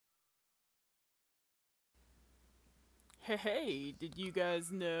Hey, did you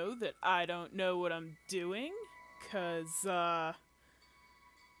guys know that I don't know what I'm doing? 'Cause, I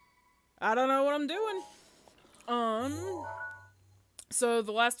don't know what I'm doing. Um, so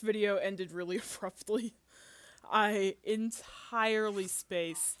the last video ended really abruptly. I entirely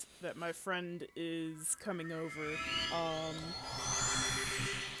spaced that my friend is coming over,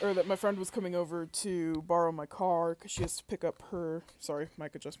 or that my friend was coming over to borrow my car, because she has to pick up her, sorry,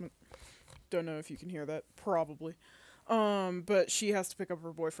 mic adjustment. Don't know if you can hear that, probably. But she has to pick up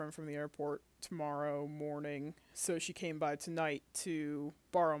her boyfriend from the airport tomorrow morning, so she came by tonight to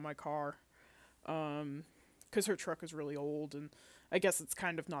borrow my car, because her truck is really old, and I guess it's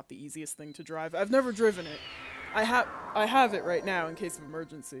kind of not the easiest thing to drive. I've never driven it. I have it right now in case of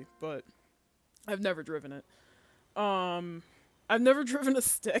emergency, but I've never driven it. I've never driven a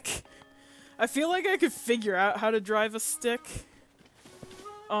stick. I feel like I could figure out how to drive a stick,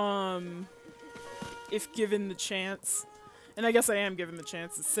 if given the chance. And I guess I am given the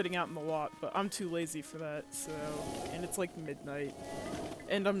chance. It's sitting out in the lot, but I'm too lazy for that, so... And it's like midnight.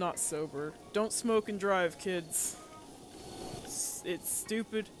 And I'm not sober. Don't smoke and drive, kids. It's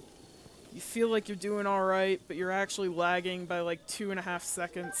stupid. You feel like you're doing alright, but you're actually lagging by like 2.5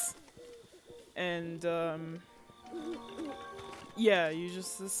 seconds. And, yeah,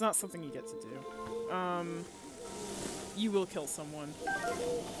 it's not something you get to do. You will kill someone.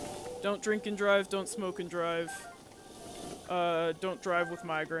 Don't drink and drive, don't smoke and drive. Don't drive with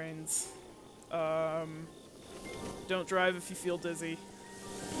migraines. Don't drive if you feel dizzy.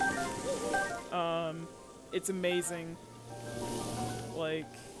 It's amazing, like,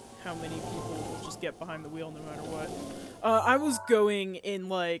 how many people will just get behind the wheel no matter what. I was going in,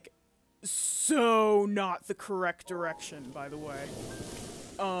 like, so not the correct direction, by the way.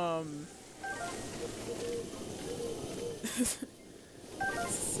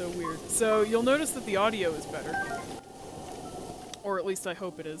 So weird. So, you'll notice that the audio is better. Or at least I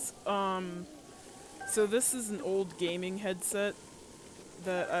hope it is. So this is an old gaming headset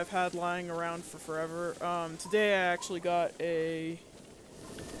that I've had lying around for forever. Today I actually got a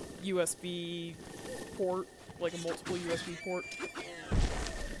USB port, like a multiple USB port.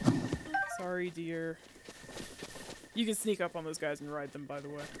 Sorry, dear. You can sneak up on those guys and ride them, by the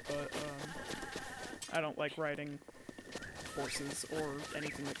way, but, I don't like riding horses or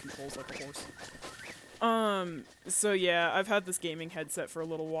anything that controls like a horse. So yeah, I've had this gaming headset for a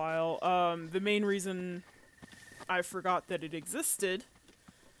little while. The main reason I forgot that it existed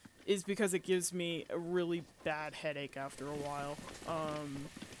is because it gives me a really bad headache after a while.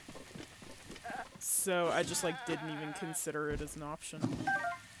 So I just, like, didn't even consider it as an option,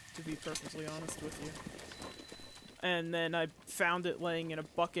 to be perfectly honest with you. And then I found it laying in a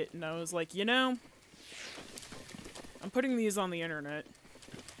bucket, and I was like, you know, I'm putting these on the internet.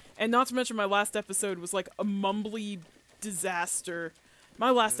 And not to mention my last episode was like a mumbly disaster.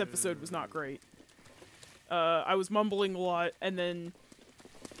 My last episode was not great. I was mumbling a lot, and then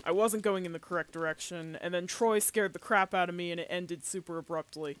I wasn't going in the correct direction, and then Troy scared the crap out of me and it ended super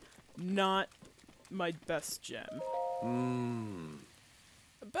abruptly. Not my best gem.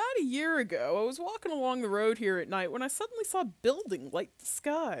 About a year ago, I was walking along the road here at night when I suddenly saw a building light the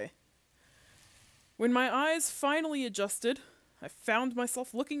sky. When my eyes finally adjusted, I found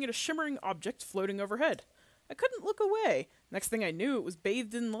myself looking at a shimmering object floating overhead. I couldn't look away. Next thing I knew, it was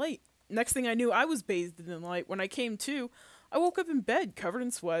bathed in light. Next thing I knew, I was bathed in light. When I came to, I woke up in bed, covered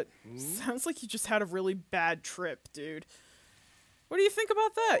in sweat. Sounds like you just had a really bad trip, dude. What do you think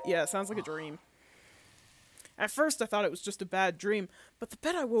about that? Yeah, sounds like a dream. At first, I thought it was just a bad dream, but the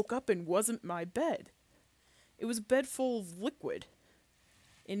bed I woke up in wasn't my bed. It was a bed full of liquid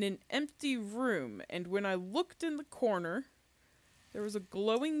in an empty room, and when I looked in the corner, there was a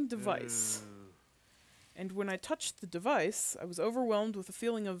glowing device. And when I touched the device, I was overwhelmed with a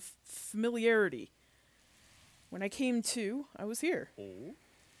feeling of familiarity. When I came to, I was here.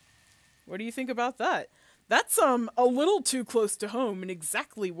 What do you think about that? That's, a little too close to home and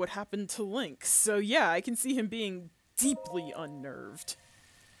exactly what happened to Link. So yeah, I can see him being deeply unnerved.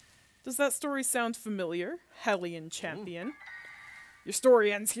 Does that story sound familiar, Hellion Champion? Your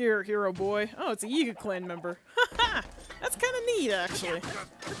story ends here, hero boy. Oh, it's a Yiga clan member. Haha! That's kinda neat, actually.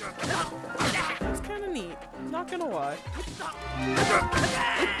 That's kinda neat. Not gonna lie.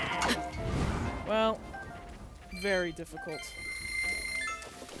 Well, very difficult.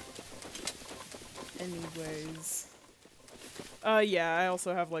 Anyways. Yeah, I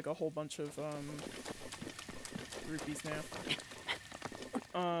also have, like, a whole bunch of, rupees now.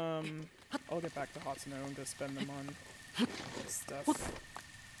 I'll get back to Hatsuno and go spend them on stuff.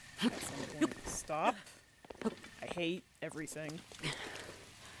 At some point. Stop. I hate everything.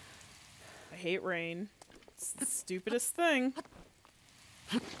 I hate rain. It's the stupidest thing.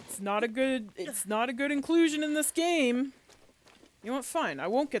 It's not a good inclusion in this game. You know what? Fine. I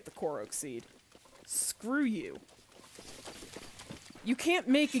won't get the Korok seed. Screw you. You can't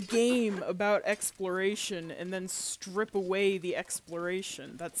make a game about exploration and then strip away the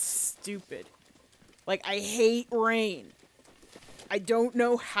exploration. That's stupid. Like, I hate rain. I don't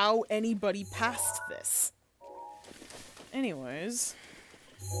know how anybody passed this. Anyways.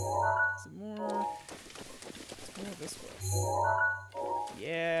 Some more. Let's go this way.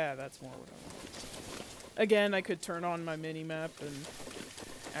 Yeah, that's more what I want. Again, I could turn on my mini-map and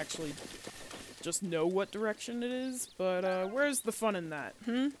actually just know what direction it is, but where's the fun in that,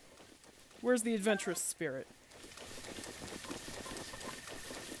 Where's the adventurous spirit?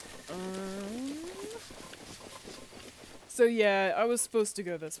 So yeah, I was supposed to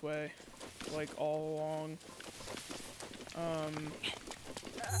go this way, like, all along.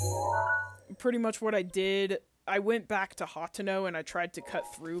 Pretty much what I did, I went back to Hatano and I tried to cut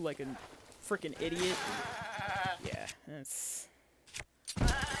through like a freaking idiot. Yeah,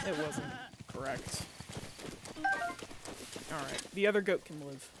 it wasn't correct. Alright, the other goat can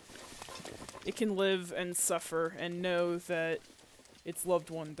live. It can live and suffer and know that its loved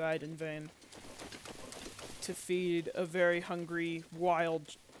one died in vain. To feed a very hungry,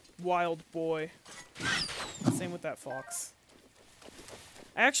 wild boy. Same with that fox.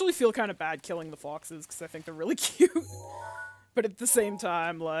 I actually feel kind of bad killing the foxes because I think they're really cute. But at the same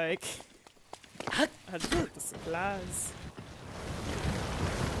time, like, I just want the supplies.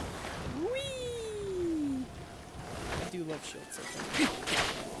 Whee! I do love shields, I think.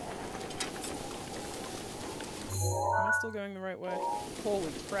 Am I still going the right way?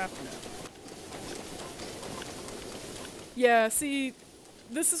 Holy crap, no. Yeah, see,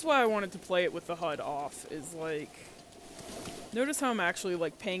 this is why I wanted to play it with the HUD off, is like, notice how I'm actually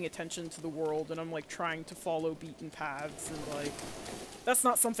like paying attention to the world and I'm like trying to follow beaten paths and like, that's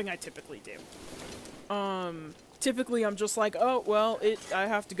not something I typically do. Typically I'm just like, oh, well, I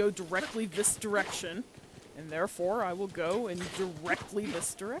have to go directly this direction, and therefore I will go in directly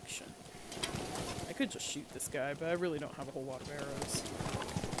this direction. I could just shoot this guy, but I really don't have a whole lot of arrows.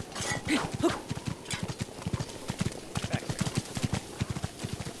 Back here.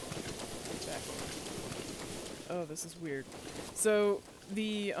 Back here. Oh, this is weird. So,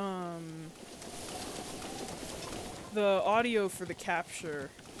 the audio for the capture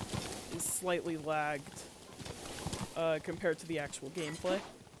is slightly lagged, compared to the actual gameplay.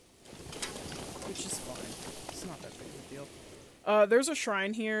 Which is fine. It's not that big of a deal. There's a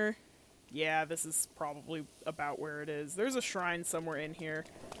shrine here. Yeah, this is probably about where it is. There's a shrine somewhere in here.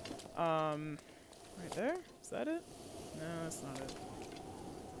 Right there? Is that it? No, that's not it.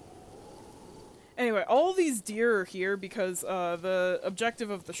 Anyway, all these deer are here because the objective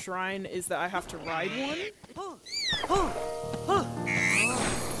of the shrine is that I have to ride one.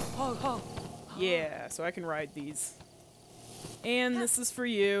 Yeah, so I can ride these. And this is for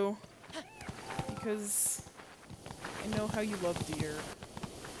you, because I know how you love deer.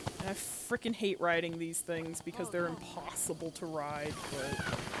 And I frickin' hate riding these things because they're impossible to ride, but,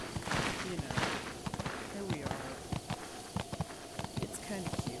 you know, here we are. It's kinda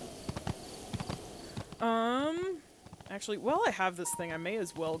cute. Actually, while I have this thing, I may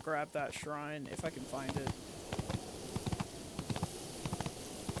as well grab that shrine if I can find it.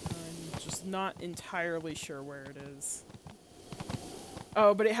 I'm just not entirely sure where it is.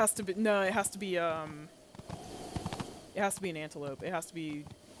 Oh, but it has to be, no, it has to be an antelope. It has to be,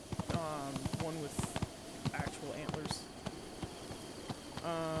 one with actual antlers.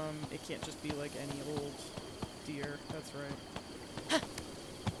 It can't just be like any old deer, that's right.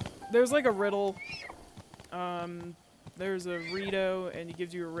 There's like a riddle. There's a Rito, and he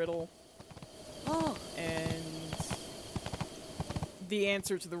gives you a riddle. And the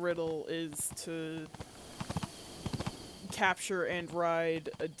answer to the riddle is to capture and ride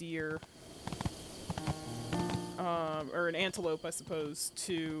a deer, or an antelope, I suppose,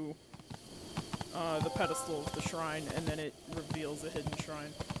 to the pedestal of the shrine, and then it reveals a hidden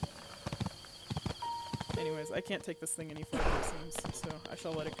shrine. Anyways, I can't take this thing any further, it seems, so I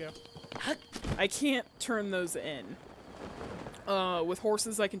shall let it go. I can't turn those in. With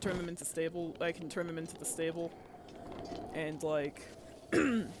horses, I can turn them into the stable, and like,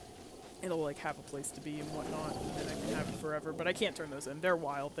 it'll like have a place to be and whatnot, and then I can have it forever, but I can't turn those in. They're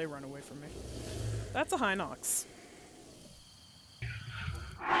wild, they run away from me. That's a Hinox.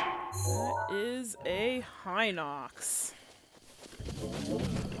 That is a Hinox.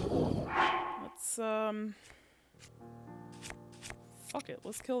 Let's, fuck it,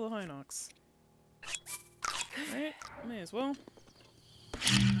 let's kill the Hinox. Alright, may as well.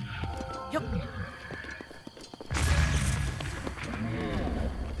 Yup.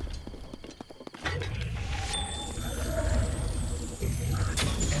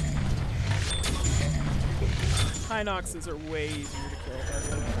 Hinoxes are way easier to kill, by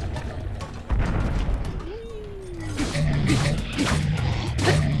the way.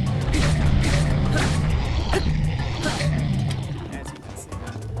 As you can see.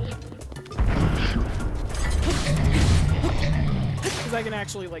 Because I can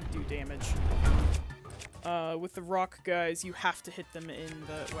actually, like, do damage. With the rock guys, you have to hit them in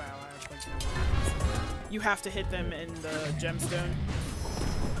the... Wow, I have, like, no weapons. You have to hit them in the gemstone.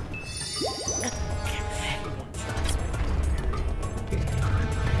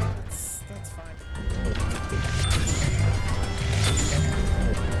 That's fine.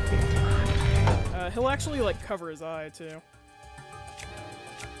 He'll actually, like, cover his eye, too.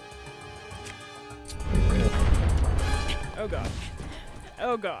 Oh god.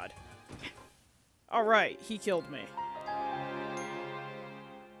 Oh god. Alright, he killed me.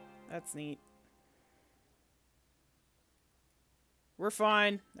 That's neat. We're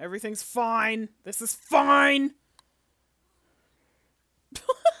fine. Everything's fine. This is fine!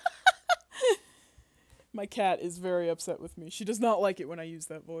 My cat is very upset with me. She does not like it when I use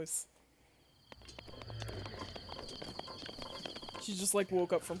that voice. She just, like,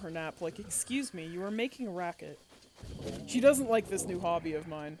 woke up from her nap, like, excuse me, you are making a racket. She doesn't like this new hobby of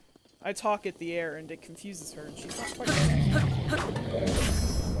mine. I talk at the air and it confuses her, and she's not quite sure.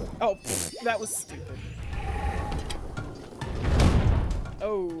 Oh, pfft, that was stupid.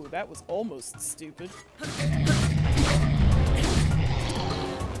 Oh, that was almost stupid.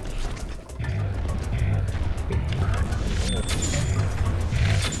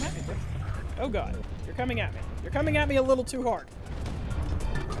 Oh god, you're coming at me. You're coming at me a little too hard.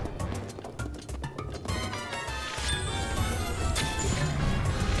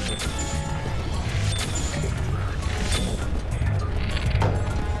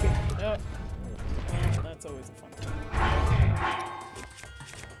 Oh. Well, that's always a fun thing.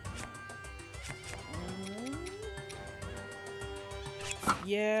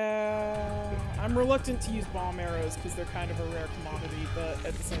 Yeah, I'm reluctant to use bomb arrows because they're kind of a rare commodity, but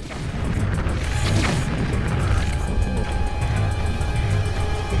at the same time...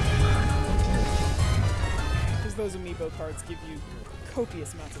 Because those amiibo cards give you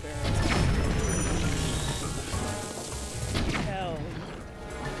copious amounts of arrows. Hell.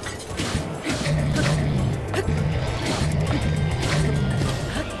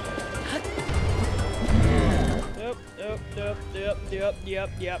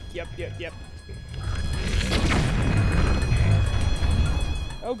 Yep.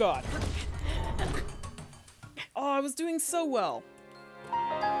 Oh god. Oh, I was doing so well.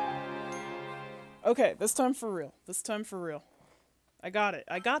 Okay, this time for real. This time for real. I got it.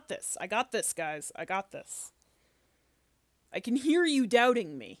 I got this. I got this, guys. I got this. I can hear you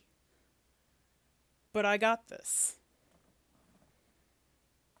doubting me. But I got this.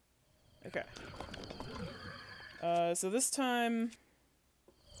 Okay. So this time...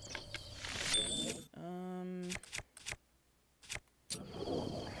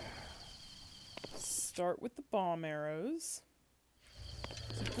 Start with the bomb arrows.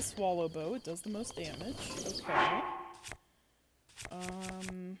 Keep the swallow bow, it does the most damage. Okay.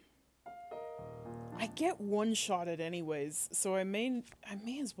 I get one-shotted anyways, so I may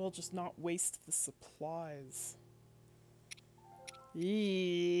as well just not waste the supplies.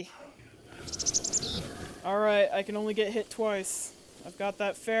 Eee. Alright, I can only get hit twice. I've got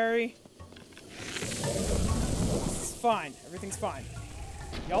that fairy. It's fine. Everything's fine.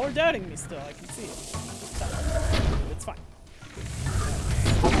 Y'all are doubting me still, I can see it. It's fine.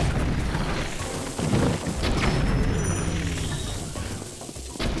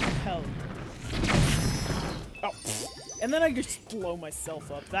 Hell. Oh. And then I just blow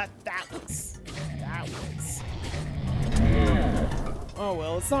myself up. That was... Oh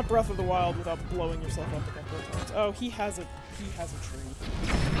well, it's not Breath of the Wild without blowing yourself up a couple of times. Oh, he has a tree.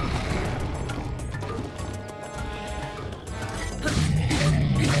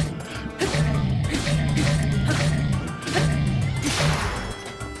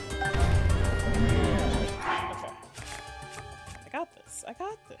 Okay. I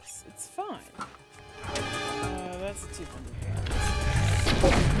got this. It's fine. That's 200.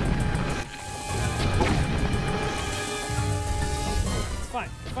 Fine.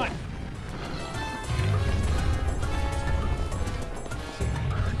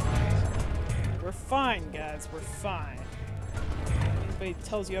 We're fine, guys. We're fine. If anybody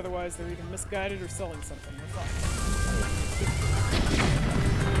tells you otherwise, they're either misguided or selling something. We're fine.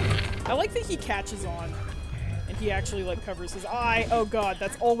 I like that he catches on, and he actually, like, covers his eye. Oh god,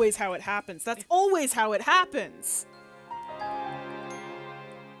 that's always how it happens. That's always how it happens!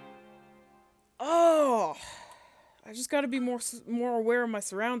 Oh! I just gotta be more aware of my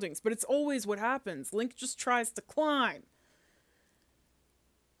surroundings. But it's always what happens. Link just tries to climb.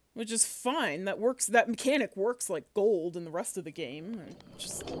 Which is fine. That works. That mechanic works like gold in the rest of the game. And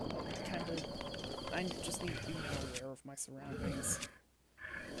just kind of... I just need to be more aware of my surroundings.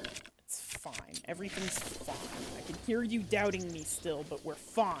 It's fine. Everything's fine. I can hear you doubting me still, but we're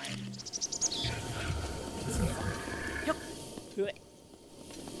fine. It's fine. Yep.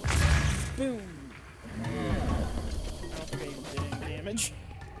 Boom. I don't think I even did any damage.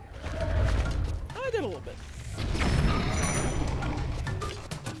 I did a little bit.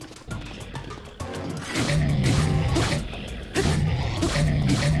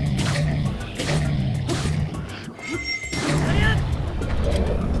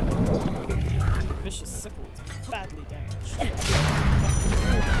 Vicious sickle is badly damaged.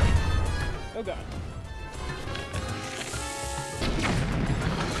 Oh god.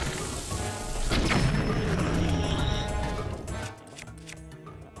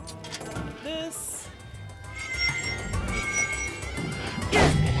 This.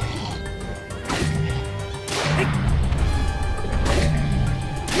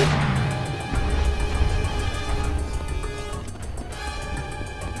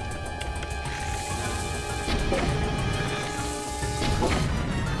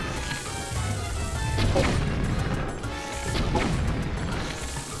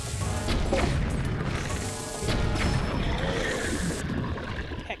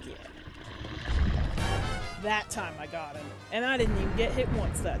 That time I got him. And I didn't even get hit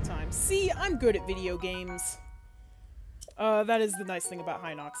once that time. See, I'm good at video games. That is the nice thing about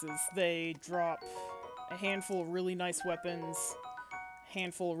Hinoxes. They drop a handful of really nice weapons. A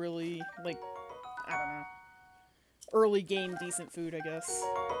handful of really, like, I don't know. Early game decent food, I guess.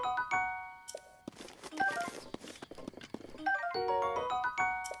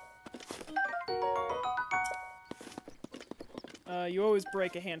 You always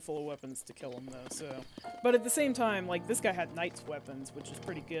break a handful of weapons to kill him, though, so... But at the same time, like, this guy had knight's weapons, which is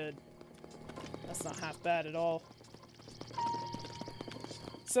pretty good. That's not half bad at all.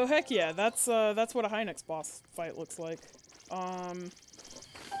 So, heck yeah, that's what a Hinox boss fight looks like. I'll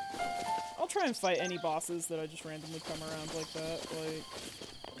try and fight any bosses that I just randomly come around like that, like...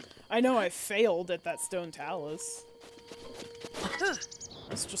 I know I failed at that stone talus.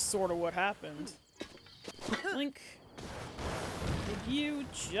 That's just sort of what happened. Link... You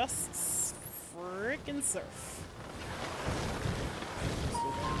just frickin' surf.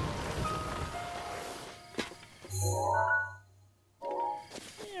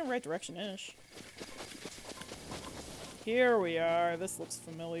 Yeah, right direction-ish. Here we are. This looks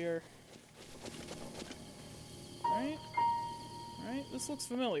familiar. Right? Right? This looks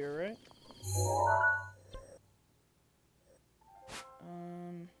familiar, right?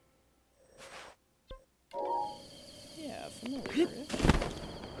 Yeah, familiar-ish.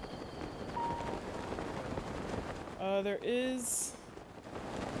 There is...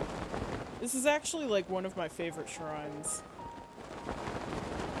 This is actually, like, one of my favorite shrines.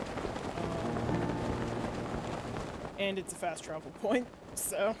 And it's a fast travel point,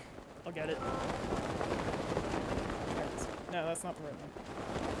 so I'll get it. No, that's not the right one.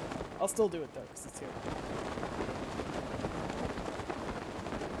 I'll still do it, though, because it's here.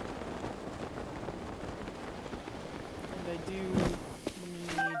 And I do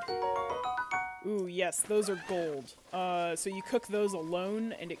need... Ooh, yes, those are gold. So you cook those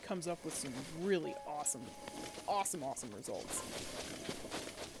alone, and it comes up with some really awesome results.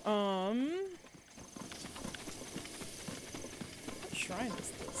 What shrine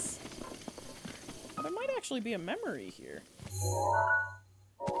is this? Oh, there might actually be a memory here.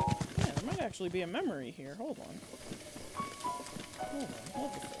 Yeah, there might actually be a memory here. Hold on.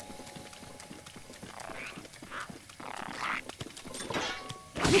 Hold the phone.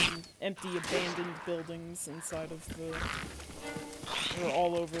 Empty, abandoned buildings inside of the... or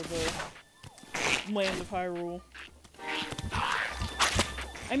all over the land of Hyrule.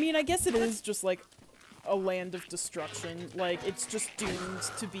 I mean, I guess it is just, like, a land of destruction. Like, it's just doomed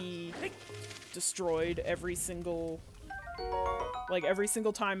to be destroyed every single... Like, every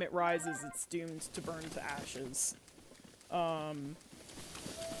single time it rises, it's doomed to burn to ashes. And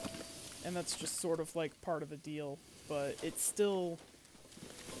that's just sort of, like, part of the deal. But it's still...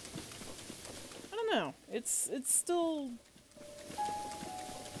 No, it's still...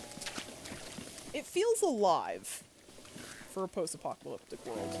 It feels alive for a post-apocalyptic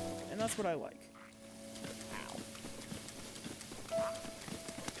world, and that's what I like.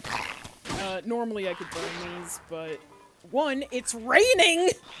 Ow. Normally I could burn these, but... One, it's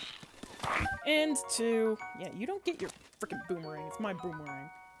raining! And two... Yeah, you don't get your frickin' boomerang, it's my boomerang.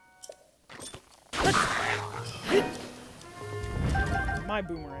 My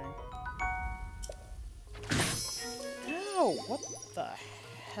boomerang. Ow! What the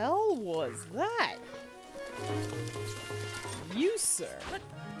hell was that? You, sir.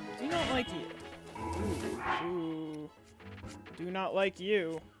 Do not like you. Ooh. Do not like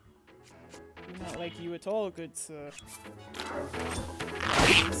you. Do not like you at all, good sir.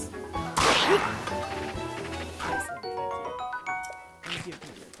 Yes, thank you. Give me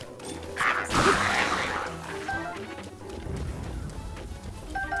your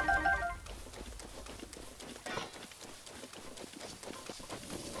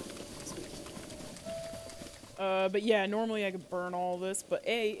but yeah, normally I could burn all this, but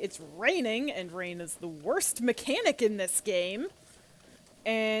A, it's raining, and rain is the worst mechanic in this game.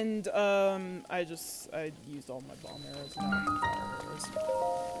 And, I used all my bomb arrows, not fire arrows.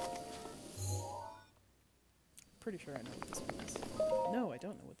 Pretty sure I know what this one is. No, I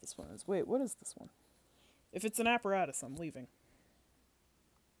don't know what this one is. Wait, what is this one? If it's an apparatus, I'm leaving.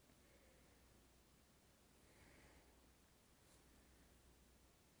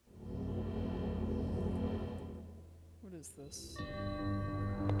 What is this?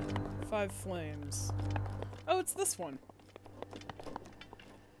 5 flames. Oh, it's this one.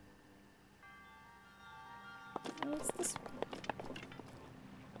 Oh, it's this one.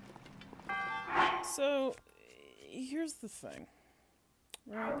 So, here's the thing.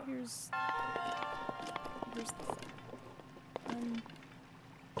 Right, here's the thing.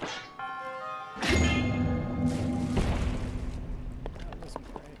 That wasn't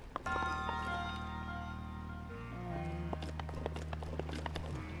right.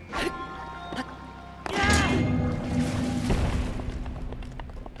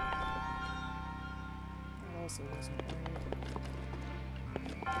 That also wasn't right.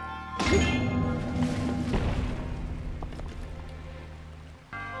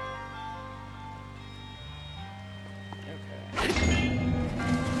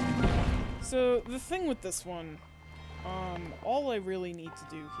 So, the thing with this one, all I really need to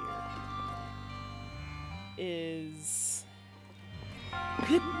do here is...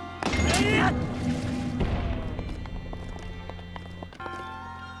 Okay,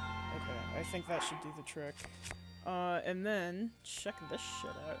 I think that should do the trick. And then, check this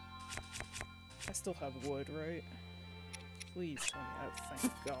shit out. I still have wood, right? Please tell me out,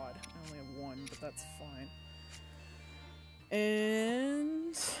 thank God. I only have 1, but that's fine.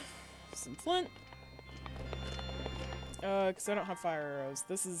 And... some flint. Because I don't have fire arrows.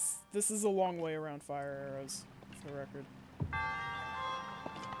 This is a long way around fire arrows, for the record.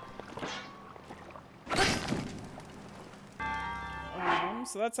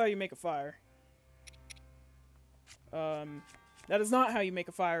 So that's how you make a fire. That is not how you make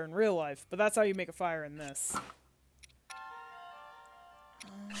a fire in real life, but that's how you make a fire in this.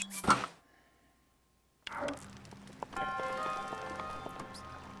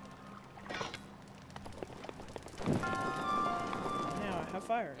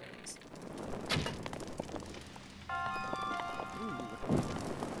 Fire arrows. Ooh.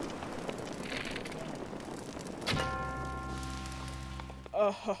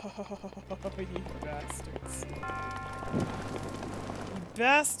 Oh, you bastards. You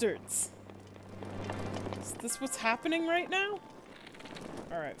bastards! Is this what's happening right now?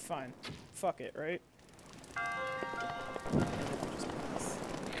 Alright, fine. Fuck it, right?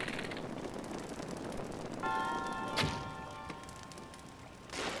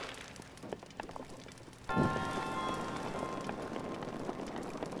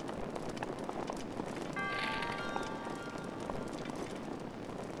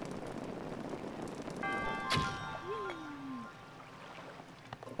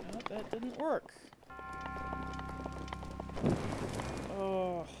 That didn't work.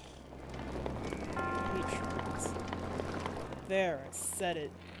 Oh. Patrons. There, I said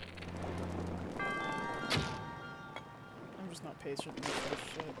it. I'm just not patient with this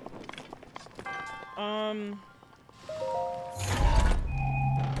shit.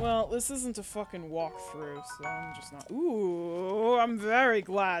 Well, this isn't a fucking walkthrough, so I'm just not— Ooh, I'm very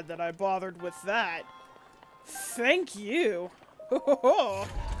glad that I bothered with that. Thank you!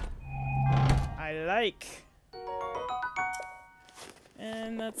 I like.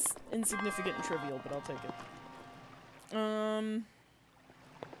 And that's insignificant and trivial, but I'll take it.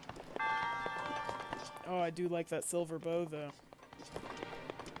 Oh, I do like that silver bow, though.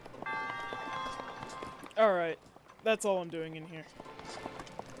 Alright. That's all I'm doing in here.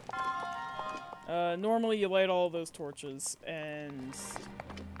 Normally you light all those torches, and...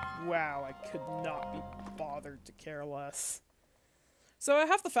 wow, I could not be bothered to care less. So I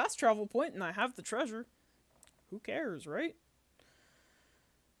have the fast travel point, and I have the treasure. Who cares, right?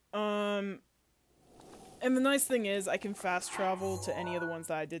 And the nice thing is, I can fast travel to any of the ones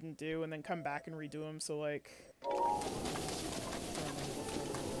that I didn't do, and then come back and redo them, so like...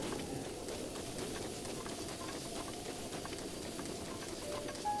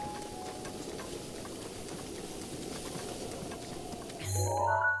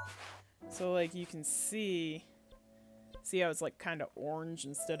 So like, you can see how it's like kind of orange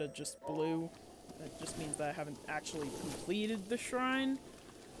instead of just blue. That just means that I haven't actually completed the shrine.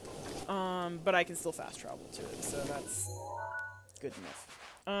 But I can still fast travel to it, so that's good enough.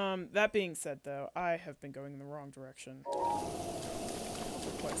 That being said, though, I have been going in the wrong direction.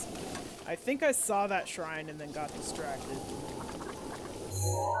 I think I saw that shrine and then got distracted.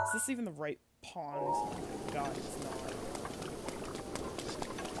 Is this even the right pond? God, it's not.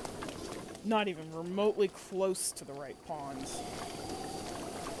 Not even remotely close to the right pond.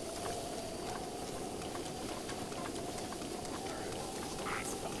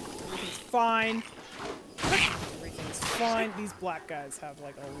 Everything's fine. Everything's fine. These black guys have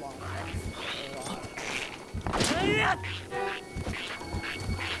like a lot of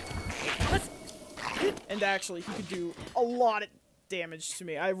And actually, he could do a lot of damage to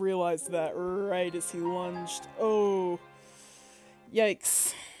me. I realized that right as he lunged. Oh.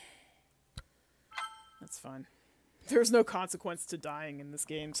 Yikes. That's fine. There's no consequence to dying in this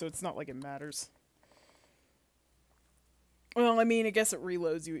game, so it's not like it matters. Well, I mean, I guess it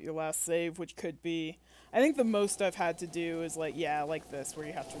reloads you at your last save, which could be... I think the most I've had to do is, like, yeah, like this, where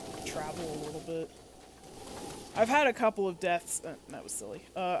you have to travel a little bit. I've had a couple of deaths... that was silly.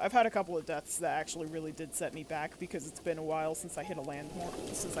 I've had a couple of deaths that actually really did set me back, because it's been a while since I hit a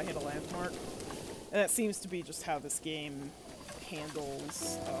landmark. And that seems to be just how this game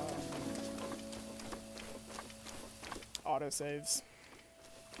handles, autosaves.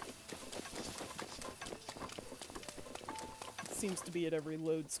 Seems to be at every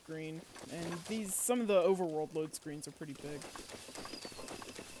load screen, and some of the overworld load screens are pretty big.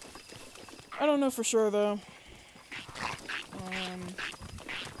 I don't know for sure though. Am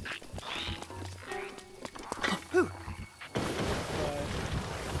I going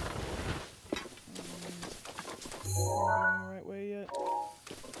the right way yet?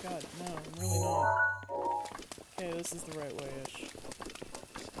 God, no, I'm really not. Okay, this is the right way-ish.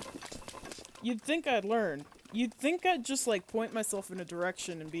 You'd think I'd learn. You'd think I'd just, like, point myself in a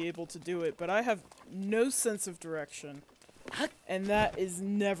direction and be able to do it, but I have no sense of direction. And that is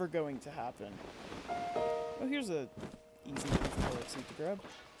never going to happen. Oh, here's a easy color seed to grab.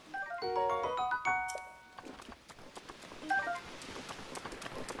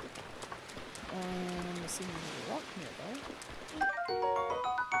 I'm assuming there's a rock nearby.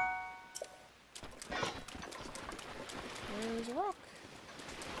 There's a rock.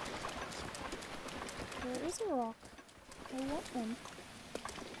 There is a rock. I want one.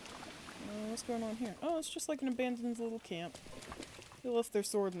 What's going on here? Oh, it's just like an abandoned little camp. They left their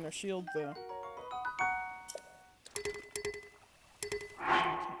sword and their shield, though. I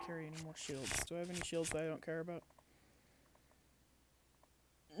can't carry any more shields. Do I have any shields that I don't care about?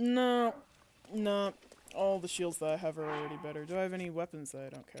 No. No. All the shields that I have are already better. Do I have any weapons that I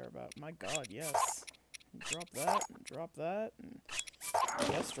don't care about? My god, yes. Drop that, and drop that, and...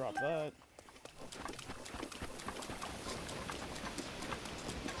 yes, drop that.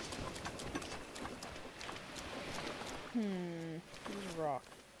 There's a rock.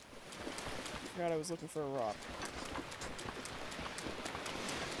 Forgot I was looking for a rock.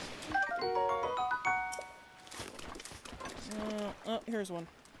 Oh, here's one.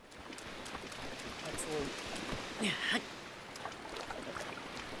 Excellent.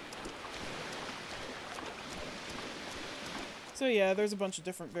 So yeah, there's a bunch of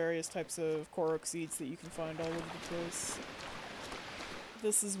different various types of Korok seeds that you can find all over the place.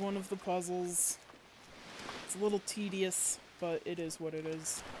 This is one of the puzzles. It's a little tedious, but it is what it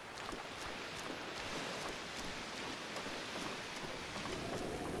is.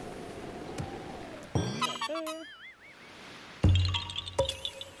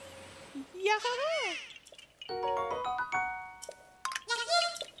 Yeah!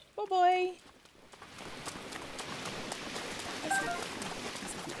 Oh boy!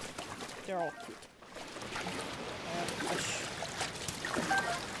 They're all cute. I have a fish.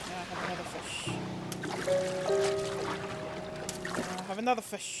 Now I have another fish. I have another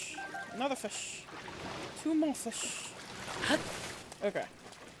fish. Another fish. Two more fish. Okay.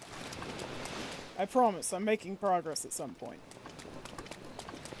 I promise, I'm making progress at some point.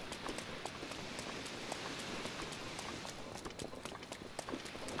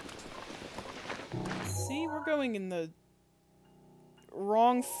 See, we're going in the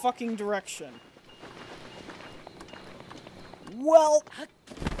wrong fucking direction. Well...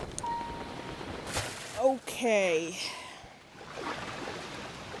 Okay.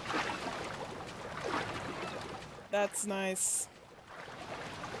 That's nice.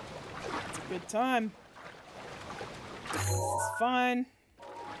 It's a good time. This is fine.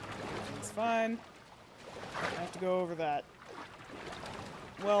 It's fine. I have to go over that.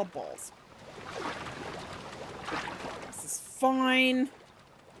 Well, balls. This is fine.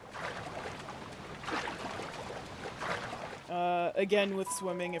 Again, with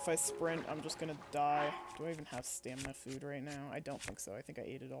swimming, if I sprint, I'm just gonna die. Do I even have stamina food right now? I don't think so. I think I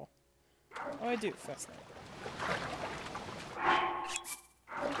ate it all. Oh, I do. Fascinating.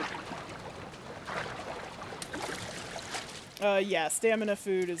 Yeah, stamina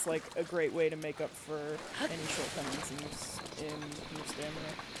food is, like, a great way to make up for any shortcomings in your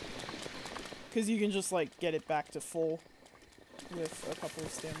stamina. Because you can just, like, get it back to full with a couple of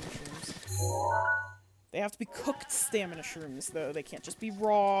stamina shrooms. They have to be cooked stamina shrooms, though. They can't just be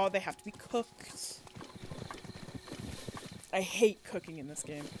raw. They have to be cooked. I hate cooking in this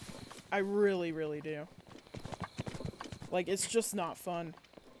game. I really, really do. Like, it's just not fun.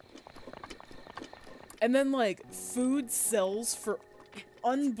 And then, like, food sells for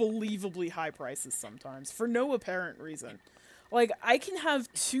unbelievably high prices sometimes, for no apparent reason. Like, I can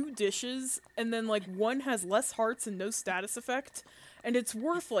have 2 dishes, and then, like, one has less hearts and no status effect, and it's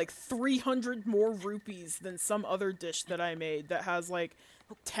worth, like, 300 more rupees than some other dish that I made that has, like,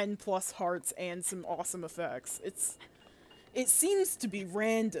 10 plus hearts and some awesome effects. It seems to be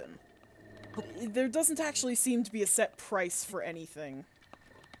random. There doesn't actually seem to be a set price for anything.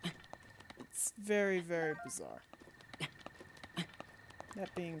 It's very, very bizarre.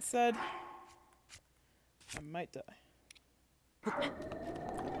 That being said, I might die.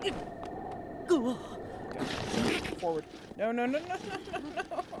 Go. Forward. No, no, no, no, no, no,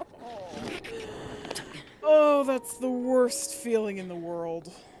 no. Oh, that's the worst feeling in the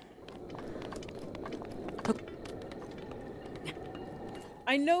world.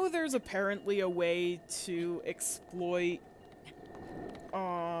 I know there's apparently a way to exploit,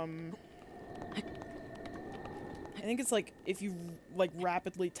 I think it's like, if you, like,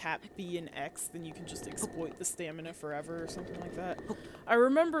 rapidly tap B and X, then you can just exploit the stamina forever or something like that. I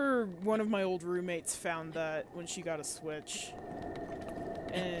remember one of my old roommates found that when she got a Switch.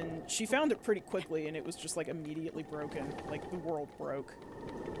 And she found it pretty quickly, and it was just, like, immediately broken. Like, the world broke.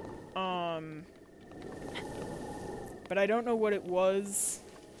 But I don't know what it was.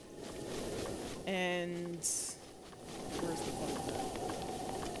 And where's the fun of that?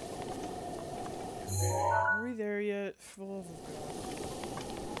 Are we there yet? For the love of God.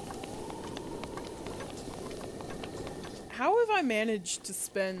 How have I managed to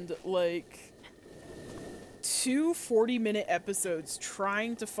spend, like, 2 40-minute episodes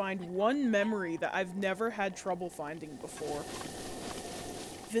trying to find one memory that I've never had trouble finding before?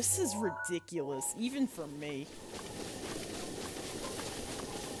 This is ridiculous, even for me.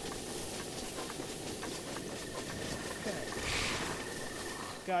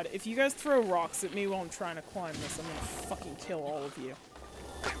 God, if you guys throw rocks at me while I'm trying to climb this, I'm gonna fucking kill all of you.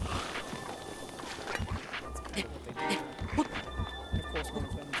 That's kind of what they do. And of course, one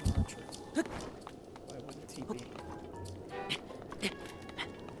of them is an archer. Why wouldn't he be?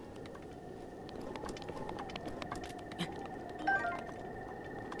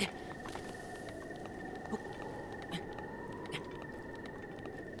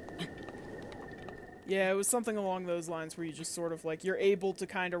 Yeah, it was something along those lines where you just sort of, like, you're able to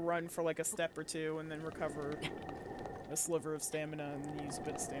kind of run for, like, a step or two and then recover a sliver of stamina and then use a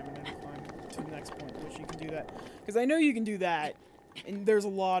bit of stamina to climb to the next point at which you can do that. Because I know you can do that, and there's a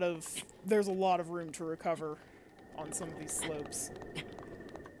lot of room to recover on some of these slopes.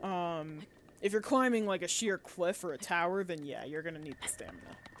 If you're climbing, like, a sheer cliff or a tower, then yeah, you're gonna need the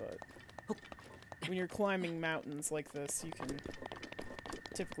stamina. But when you're climbing mountains like this, you can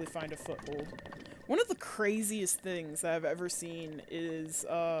typically find a foothold. One of the craziest things that I've ever seen is,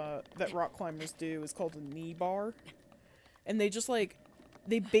 that rock climbers do is called a knee bar. And they just, like,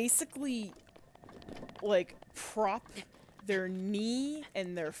 they basically, like, prop their knee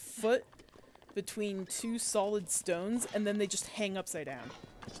and their foot between 2 solid stones, and then they just hang upside down.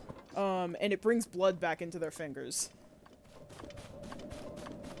 And it brings blood back into their fingers.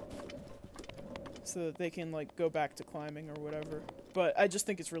 So that they can, like, go back to climbing or whatever. But I just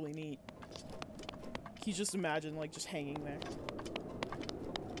think it's really neat. Can you just imagine, like, just hanging there?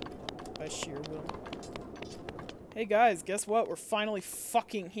 By sheer will. Hey guys, guess what? We're finally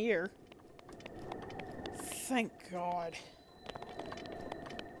fucking here. Thank God.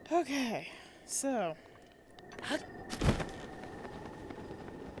 Okay, so... If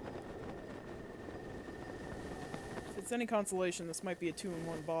it's any consolation, this might be a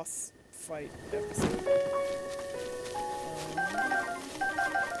 2-in-1 boss fight episode.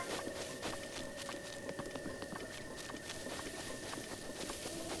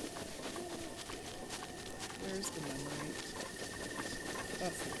 Where's the memory? Oh,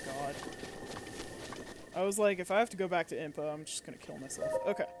 thank God. I was like, if I have to go back to Impa, I'm just gonna kill myself.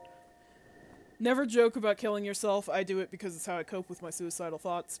 Okay. Never joke about killing yourself. I do it because it's how I cope with my suicidal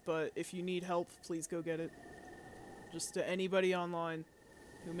thoughts, but if you need help, please go get it. Just to anybody online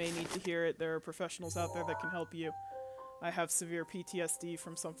who may need to hear it, there are professionals out there that can help you. I have severe PTSD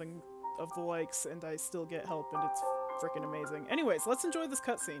from something of the likes, and I still get help, and it's freaking amazing. Anyways, let's enjoy this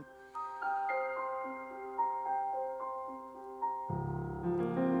cutscene.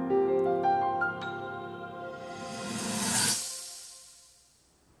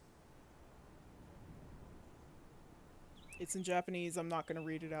 It's in Japanese. I'm not going to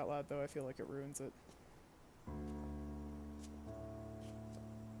read it out loud, though. I feel like it ruins it.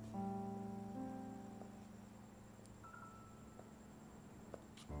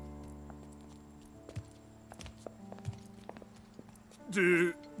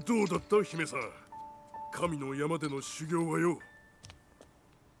 De, どうだった姫さん。神の山での修行はよ。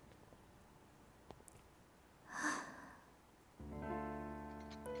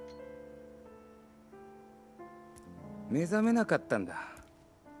目覚めなかったんだ。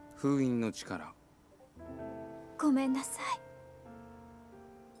封印の力。ごめんなさい。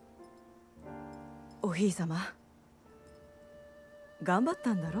おひいさま、頑張っ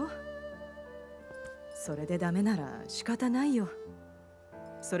たんだろ。それでダメなら仕方ないよ。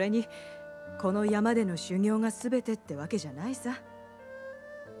それにこの山での修行が全てってわけじゃないさ。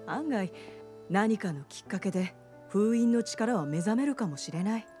案外何かのきっかけで封印の力は目覚めるかもしれ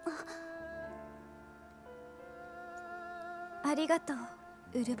ない。ありがとう、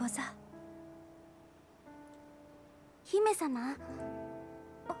ウルボザ。姫様、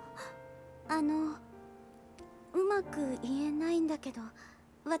うまく言えないんだけど、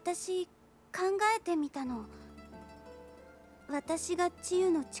私考えてみたの。私が治癒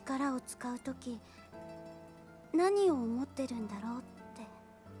の力を使うとき、何を思ってるんだろうっ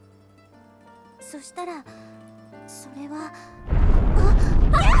て。そしたらそれは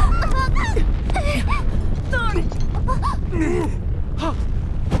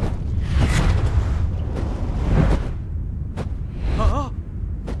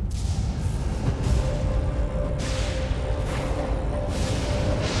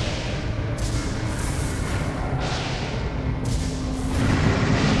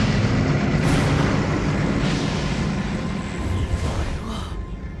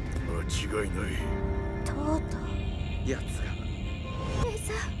間違いない。とうとうやつが目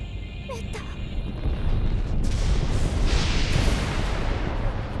覚めた。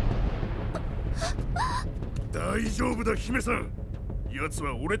大丈夫だ姫さん。奴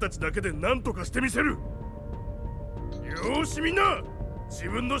は俺たちだけで何とかしてみせる。よーしみんな、自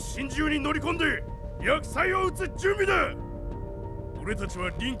分の心中に乗り込んで厄災を打つ準備だ。俺たちは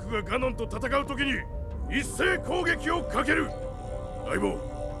リンクがガノンと戦う時に一斉攻撃をかける。相棒、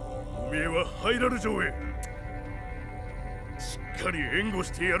おめえはハイラル城へ。しっかり援護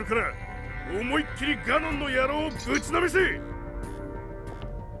してやるから、思いっきりガノンの野郎をぶちのめせ。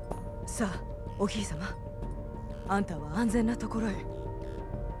さあ、おひいさま、あんたは安全なところへ。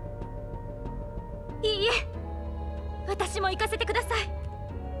いいえ、私も行かせてください。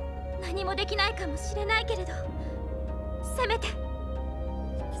何もできないかもしれないけれど、せめて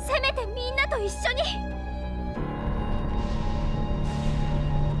みんなと一緒に。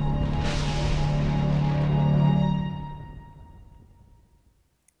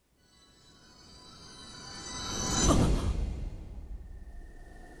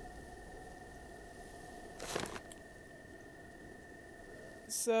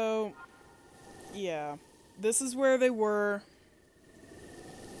So, yeah, this is where they were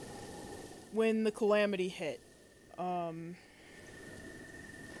when the calamity hit.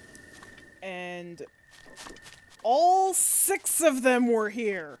 And all 6 of them were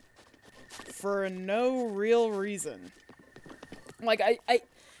here for no real reason. Like,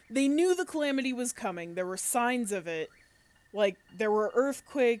 they knew the calamity was coming. There were signs of it. Like, there were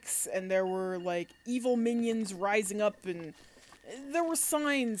earthquakes, and there were, like, evil minions rising up, and there were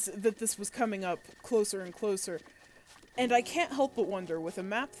signs that this was coming up closer and closer. And I can't help but wonder, with a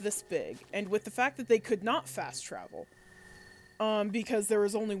map this big, and with the fact that they could not fast travel, because there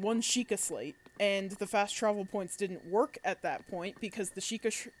was only one Sheikah slate, and the fast travel points didn't work at that point because the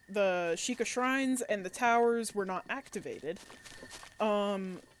Sheikah shrines and the towers were not activated.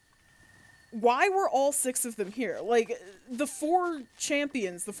 Why were all 6 of them here? Like, the 4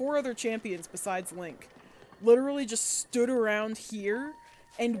 other champions besides Link, literally just stood around here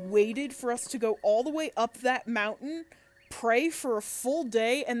and waited for us to go all the way up that mountain, pray for a full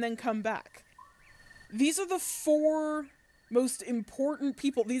day, and then come back. These are the 4 most important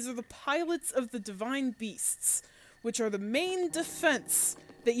people. These are the pilots of the divine beasts, which are the main defense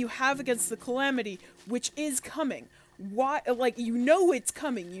that you have against the calamity, which is coming. Why? Like, you know it's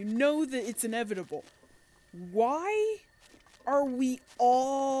coming. You know that it's inevitable. Why are we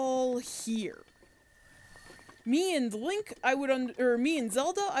all here? Me and Link, me and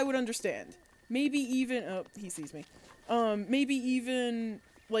Zelda, I would understand. Maybe even, oh, he sees me. Maybe even,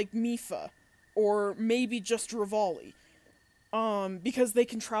 like, Mipha. Or maybe just Rivali. Because they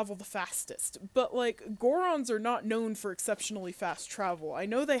can travel the fastest. But, like, Gorons are not known for exceptionally fast travel. I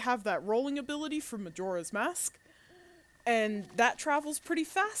know they have that rolling ability from Majora's Mask, and that travels pretty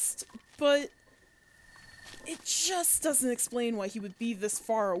fast, but it just doesn't explain why he would be this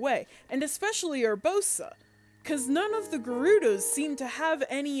far away. And especially Urbosa, because none of the Gerudos seem to have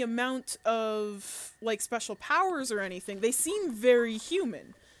any amount of, like, special powers or anything. They seem very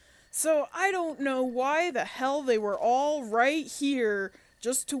human. So I don't know why the hell they were all right here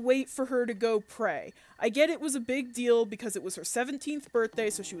just to wait for her to go pray. I get it was a big deal because it was her 17th birthday,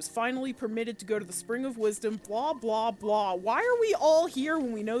 so she was finally permitted to go to the Spring of Wisdom, blah, blah, blah. Why are we all here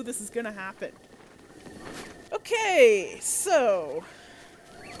when we know this is gonna happen? Okay, so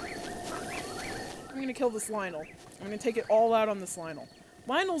I'm gonna kill this Lionel. I'm gonna take it all out on this Lionel.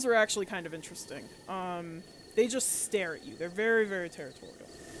 Lionels are actually kind of interesting. They just stare at you. They're very, very territorial.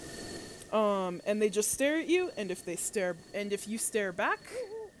 And they just stare at you, and if you stare back,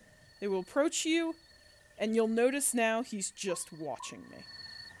 they will approach you, and you'll notice now he's just watching me.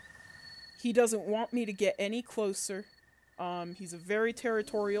 He doesn't want me to get any closer. He's a very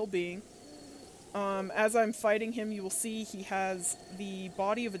territorial being. As I'm fighting him, you will see he has the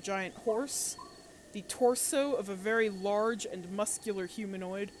body of a giant horse, the torso of a very large and muscular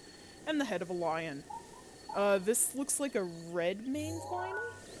humanoid, and the head of a lion. This looks like a red-maned lion?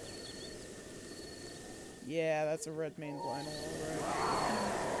 Yeah, that's a red-maned Lionel,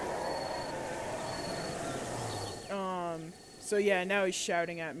 alright. So yeah, now he's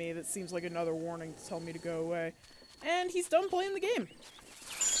shouting at me. That seems like another warning to tell me to go away. And he's done playing the game.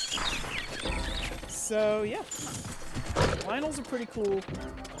 So, yeah. Lionels are pretty cool.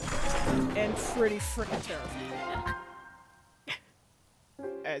 And pretty freaking terrifying.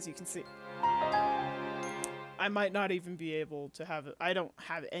 As you can see. I might not even be able to have it. I don't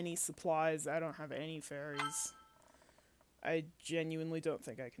have any supplies. I don't have any fairies. I genuinely don't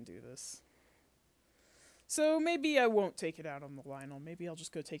think I can do this. So maybe I won't take it out on the Lionel. Maybe I'll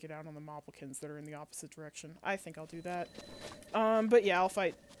just go take it out on the Moblekins that are in the opposite direction. I think I'll do that. But yeah,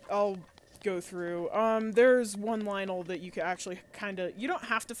 I'll go through. There's one Lionel that you can actually kinda... You don't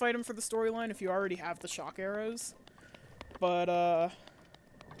have to fight him for the storyline if you already have the shock arrows. But, I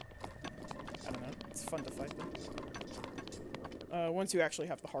don't know. It's fun to fight them. Once you actually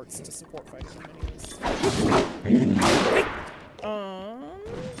have the hearts to support fighting them anyways.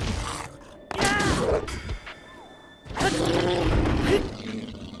 Yeah!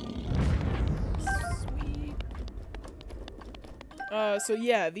 Sweet. So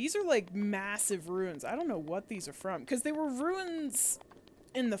yeah, these are like massive ruins. I don't know what these are from, because they were ruins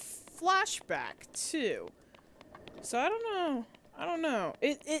in the flashback too. So I don't know.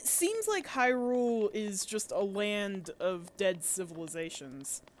 It seems like Hyrule is just a land of dead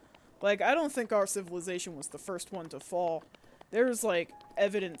civilizations. Like, I don't think our civilization was the first one to fall. There's, like,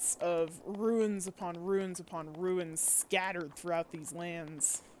 evidence of ruins upon ruins upon ruins scattered throughout these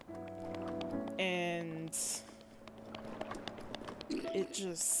lands. And... it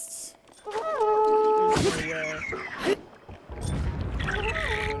just... there's no way.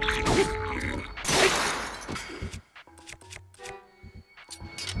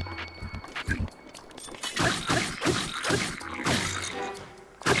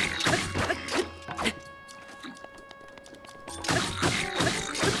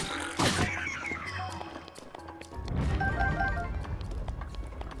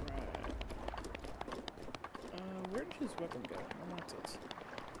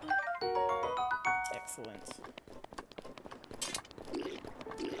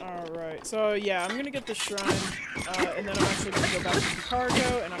 Alright, so yeah, I'm gonna get the shrine, and then I'm actually gonna go back to the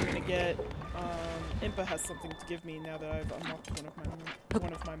cargo, and I'm gonna get, Impa has something to give me now that I've unlocked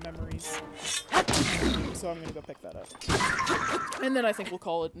one of my memories. So I'm gonna go pick that up. And then I think we'll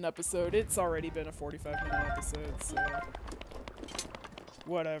call it an episode. It's already been a 45-minute episode, so...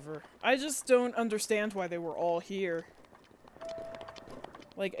 whatever. I just don't understand why they were all here.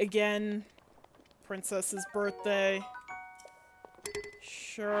 Like, again, Princess's birthday.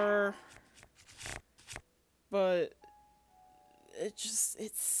 Sure. But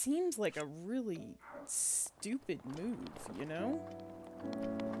it seems like a really stupid move, you know?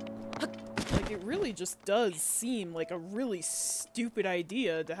 Like, it really just does seem like a really stupid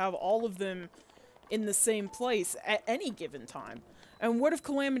idea to have all of them in the same place at any given time. And what if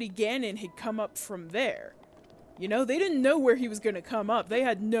Calamity Ganon had come up from there? You know, they didn't know where he was going to come up. They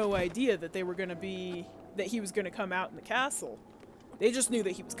had no idea that they were going to be... that he was going to come out in the castle. They just knew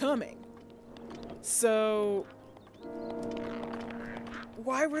that he was coming. So...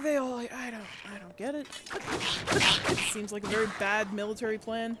 why were they all like, I don't get it. It seems like a very bad military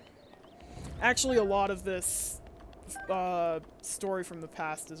plan. Actually, a lot of this story from the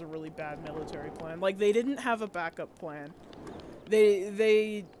past is a really bad military plan. Like, they didn't have a backup plan.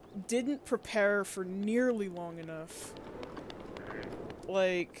 They didn't prepare for nearly long enough.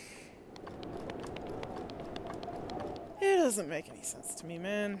 Like, it doesn't make any sense to me,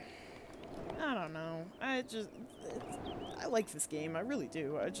 man. I don't know. I like this game. I really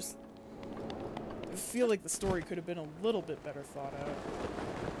do. I feel like the story could have been a little bit better thought out.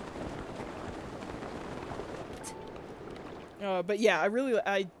 But yeah, I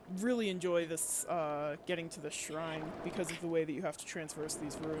really enjoy this, getting to the shrine because of the way that you have to traverse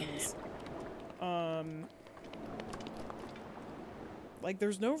these rooms. Like,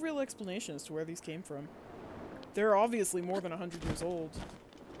 there's no real explanation as to where these came from. They're obviously more than 100 years old.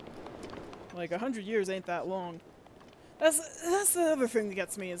 Like, 100 years ain't that long. That's the other thing that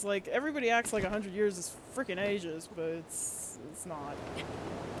gets me, is like, everybody acts like 100 years is freaking ages, but it's not.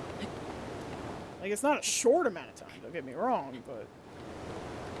 Like, it's not a short amount of time, don't get me wrong, but...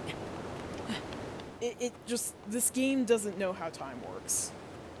 It just... this game doesn't know how time works.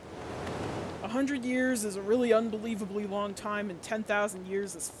 100 years is a really unbelievably long time, and 10,000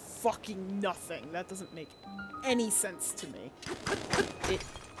 years is fucking nothing. That doesn't make any sense to me. It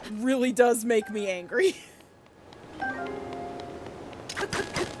really does make me angry.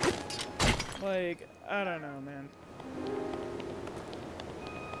 Like, I don't know, man.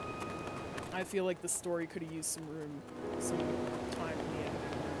 I feel like the story could have used some time in the end.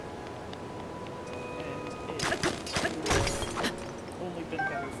 And it only been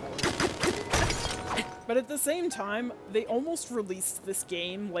better for it. But at the same time, they almost released this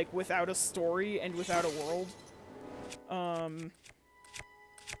game, like, without a story and without a world.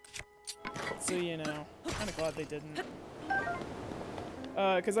 So, you know, I'm kinda glad they didn't.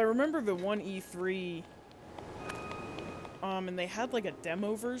 Because I remember the one E3, and they had, like, a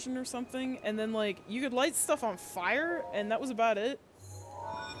demo version or something, and then, like, you could light stuff on fire, and that was about it.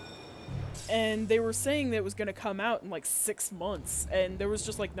 And they were saying that it was gonna come out in, like, 6 months, and there was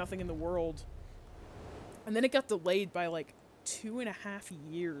just, like, nothing in the world. And then it got delayed by, like, 2.5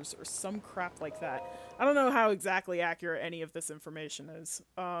 years, or some crap like that. I don't know how exactly accurate any of this information is,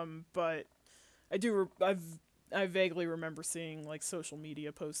 but I vaguely remember seeing, like, social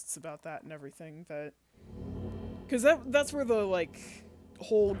media posts about that and everything, that... Because that's where the, like,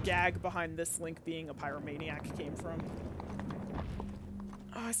 whole gag behind this Link being a pyromaniac came from.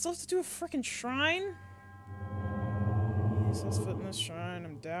 Oh, I still have to do a frickin' shrine? Yes, let's fit in this shrine.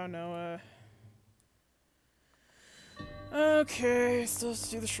 I'm down, Noah. Okay, still have to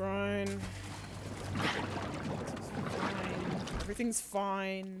do the shrine. Everything's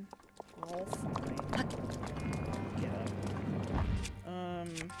fine. We're all fine.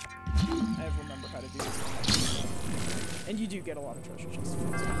 I remember how to do this. And you do get a lot of treasure chests.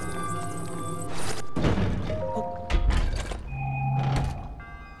 Oh.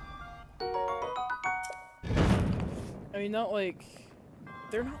 I mean, not like...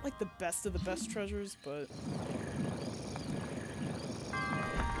 they're not like the best of the best treasures, but...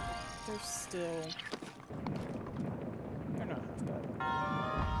 they're still... they're not half bad.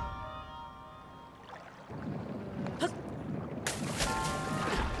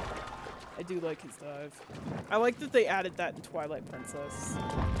 I do like his dive. I like that they added that in Twilight Princess.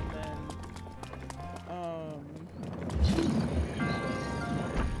 And then,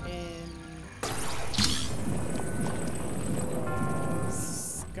 in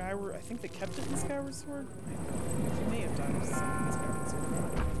Skyward, I think they kept it in Skyward Sword. They may have done something in Skyward Sword. I don't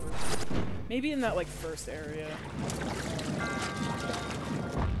remember. Maybe in that, like, first area,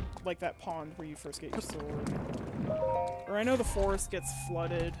 like that pond where you first get your sword. Or I know the forest gets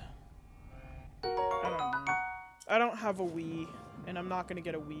flooded. I don't know. I don't have a Wii, and I'm not gonna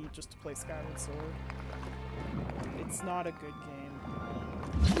get a Wii just to play Skyward Sword. It's not a good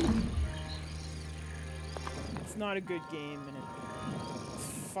game. It's not a good game, and it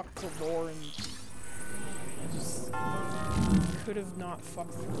fucked the lore, and it just could have not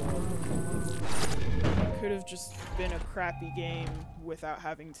fucked the lore. It could have just been a crappy game without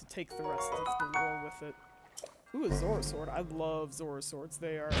having to take the rest of the lore with it. Ooh, a Zora sword. I love Zora swords.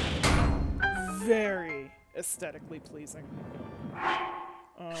 They are very aesthetically pleasing.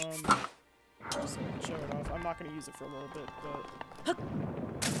 Just so I can show it off. I'm not going to use it for a little bit, but...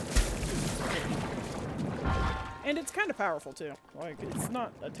 And it's kind of powerful, too. Like, it's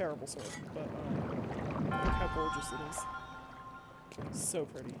not a terrible sword, but, look how gorgeous it is. So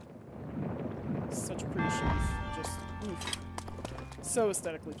pretty. Such a pretty sheath. Just, oof. So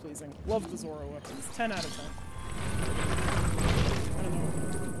aesthetically pleasing. Love the Zora weapons. 10 out of 10. I don't know what I'm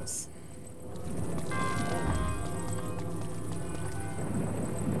gonna do with this.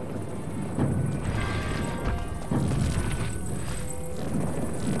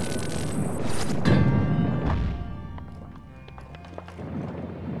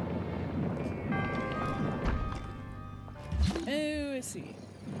 Oh, I see.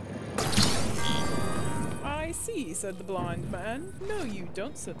 I see, said the blind man. No, you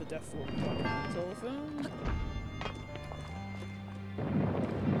don't, said the deaf woman on the telephone.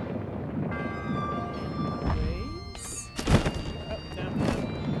 Anyways. Oh, no.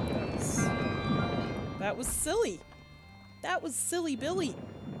 That was silly. That was silly Billy.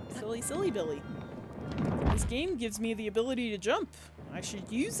 Silly Billy. This game gives me the ability to jump. I should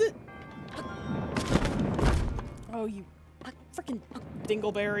use it. Oh, you frickin'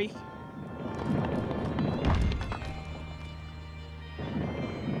 dingleberry.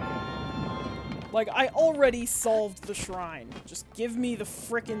 Like, I already solved the shrine. Just give me the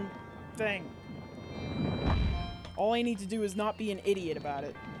frickin' thing. All I need to do is not be an idiot about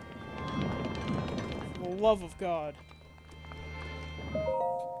it. For the love of God.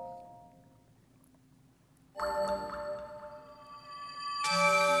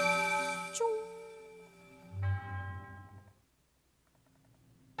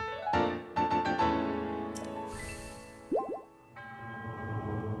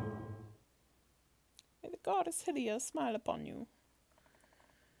 Goddess Hylia smile upon you.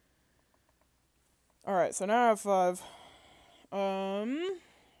 Alright, so now I have 5.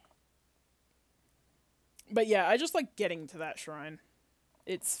 But yeah, I just like getting to that shrine.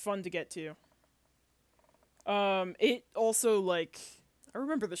 It's fun to get to. It also, like... I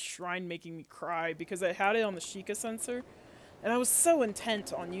remember the shrine making me cry because I had it on the Sheikah sensor. And I was so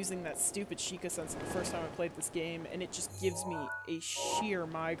intent on using that stupid Sheikah sensor the first time I played this game, and it just gives me a sheer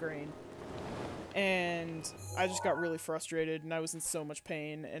migraine. And I just got really frustrated, and I was in so much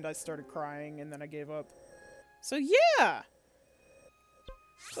pain, and I started crying, and then I gave up. So yeah!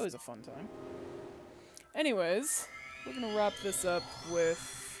 It's always a fun time. Anyways, we're gonna wrap this up with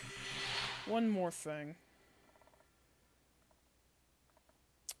one more thing.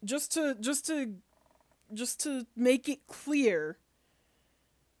 Just to make it clear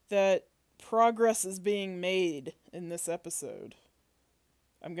that progress is being made in this episode.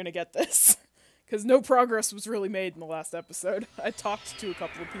 I'm gonna get this. Because no progress was really made in the last episode. I talked to a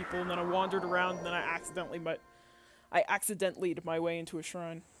couple of people, and then I wandered around, and then I accidentally my way into a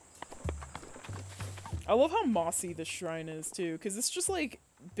shrine. I love how mossy this shrine is, too, because it's just, like,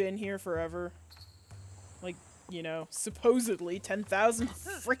 been here forever. Like, you know, supposedly 10,000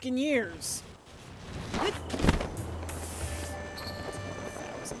 frickin' years.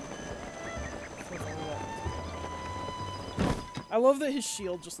 I love that his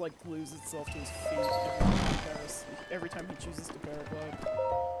shield just, like, glues itself to his feet every time he chooses to paraglide.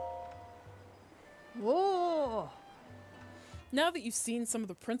 Whoa! Now that you've seen some of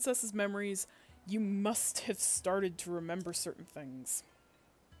the princess's memories, you must have started to remember certain things.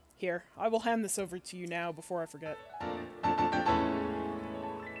 Here, I will hand this over to you now before I forget.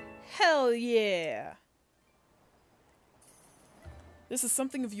 Hell yeah! This is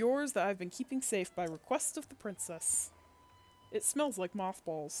something of yours that I've been keeping safe by request of the princess. It smells like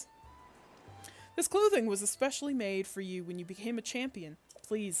mothballs. This clothing was especially made for you when you became a champion.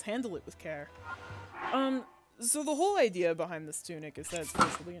 Please handle it with care. So the whole idea behind this tunic is that it's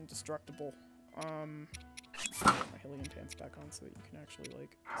basically indestructible. Put my Hylian pants back on so that you can actually,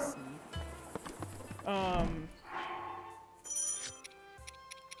 like, see.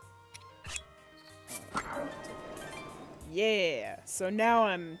 Yeah! So now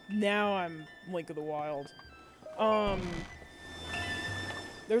I'm Link of the Wild.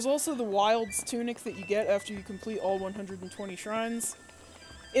 There's also the Wild's tunic that you get after you complete all 120 shrines.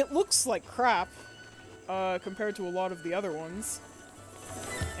 It looks like crap, compared to a lot of the other ones,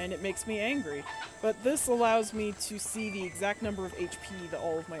 and it makes me angry. But this allows me to see the exact number of HP that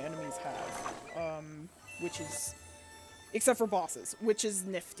all of my enemies have, which is, except for bosses, which is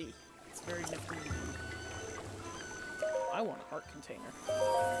nifty. It's very nifty indeed. I want a heart container.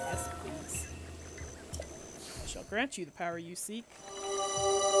 Yes, please. I shall grant you the power you seek.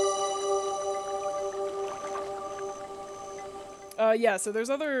 Yeah, so there's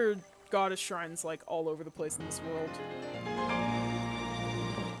other goddess shrines, like, all over the place in this world.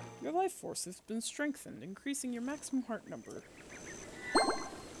 Your life force has been strengthened, increasing your maximum heart number.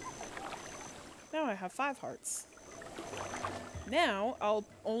 Now I have 5 hearts. Now, I'll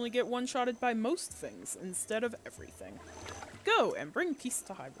only get one-shotted by most things, instead of everything. Go, and bring peace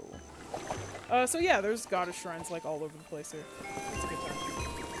to Hyrule. So yeah, there's goddess shrines, like, all over the place here. It's a good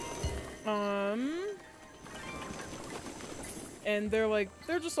time. And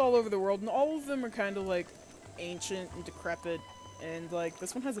they're just all over the world, and all of them are kind of, like, ancient and decrepit. And, like,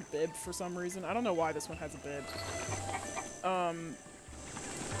 this one has a bib for some reason. I don't know why this one has a bib.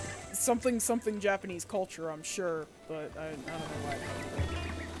 Something Japanese culture, I'm sure, but I don't know why.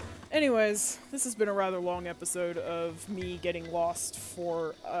 Anyways, this has been a rather long episode of me getting lost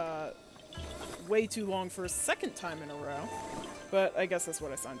for, way too long for a second time in a row. But I guess that's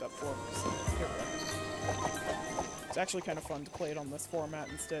what I signed up for, so here we go. It's actually kind of fun to play it on this format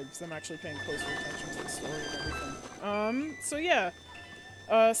instead, because I'm actually paying closer attention to the story and everything. So yeah.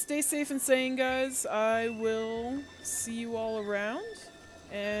 Stay safe and sane, guys. I will see you all around.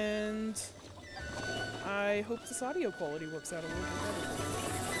 And I hope this audio quality works out a little bit better.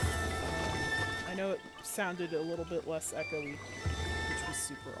 I know it sounded a little bit less echoey, which was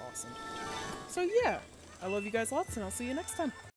super awesome. So yeah, I love you guys lots, and I'll see you next time.